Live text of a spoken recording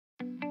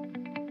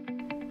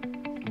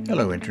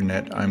Hello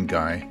Internet, I'm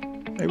Guy.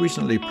 I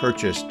recently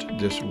purchased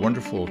this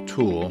wonderful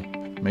tool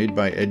made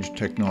by Edge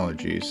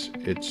Technologies.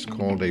 It's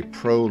called a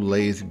Pro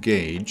Lathe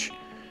Gage,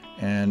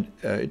 and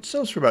it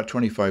sells for about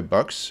 25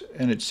 bucks,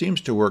 and it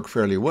seems to work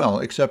fairly well,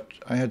 except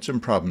I had some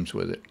problems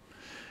with it.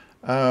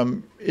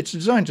 It's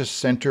designed to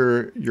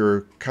center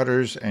your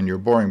cutters and your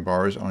boring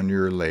bars on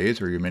your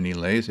lathe, or your mini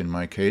lathe in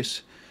my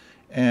case.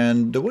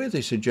 And the way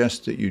they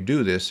suggest that you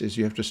do this is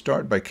you have to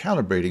start by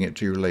calibrating it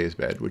to your lathe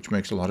bed, which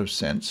makes a lot of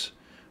sense.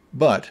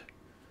 But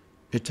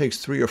it takes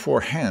 3 or 4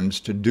 hands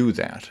to do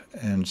that.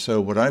 And so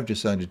what I've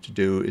decided to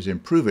do is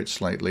improve it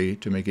slightly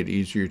to make it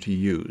easier to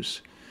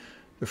use.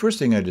 The first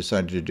thing I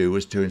decided to do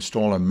was to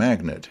install a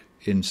magnet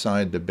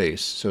inside the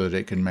base so that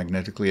it can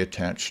magnetically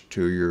attach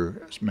to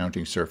your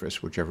mounting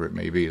surface, whichever it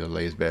may be, the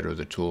lathe bed or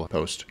the tool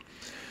post.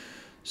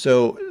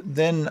 So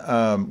then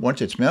once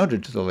it's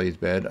mounted to the lathe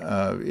bed,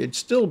 it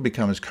still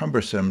becomes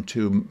cumbersome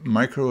to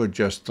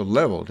micro-adjust the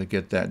level to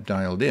get that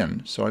dialed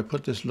in. So I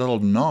put this little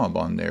knob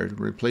on there,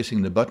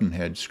 replacing the button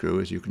head screw,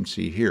 as you can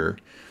see here,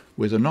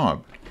 with a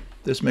knob.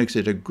 This makes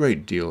it a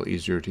great deal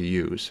easier to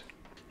use.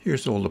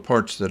 Here's all the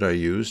parts that I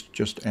used,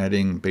 just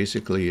adding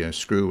basically a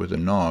screw with a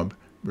knob,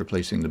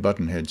 replacing the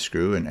button head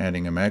screw, and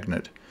adding a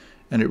magnet.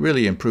 And it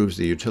really improves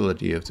the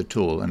utility of the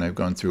tool, and I've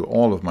gone through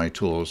all of my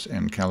tools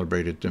and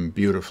calibrated them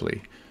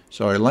beautifully.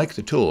 So I like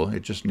the tool,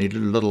 it just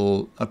needed a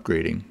little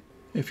upgrading.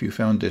 If you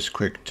found this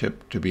quick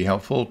tip to be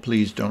helpful,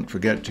 please don't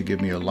forget to give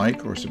me a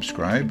like or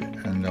subscribe,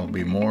 and there'll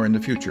be more in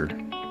the future.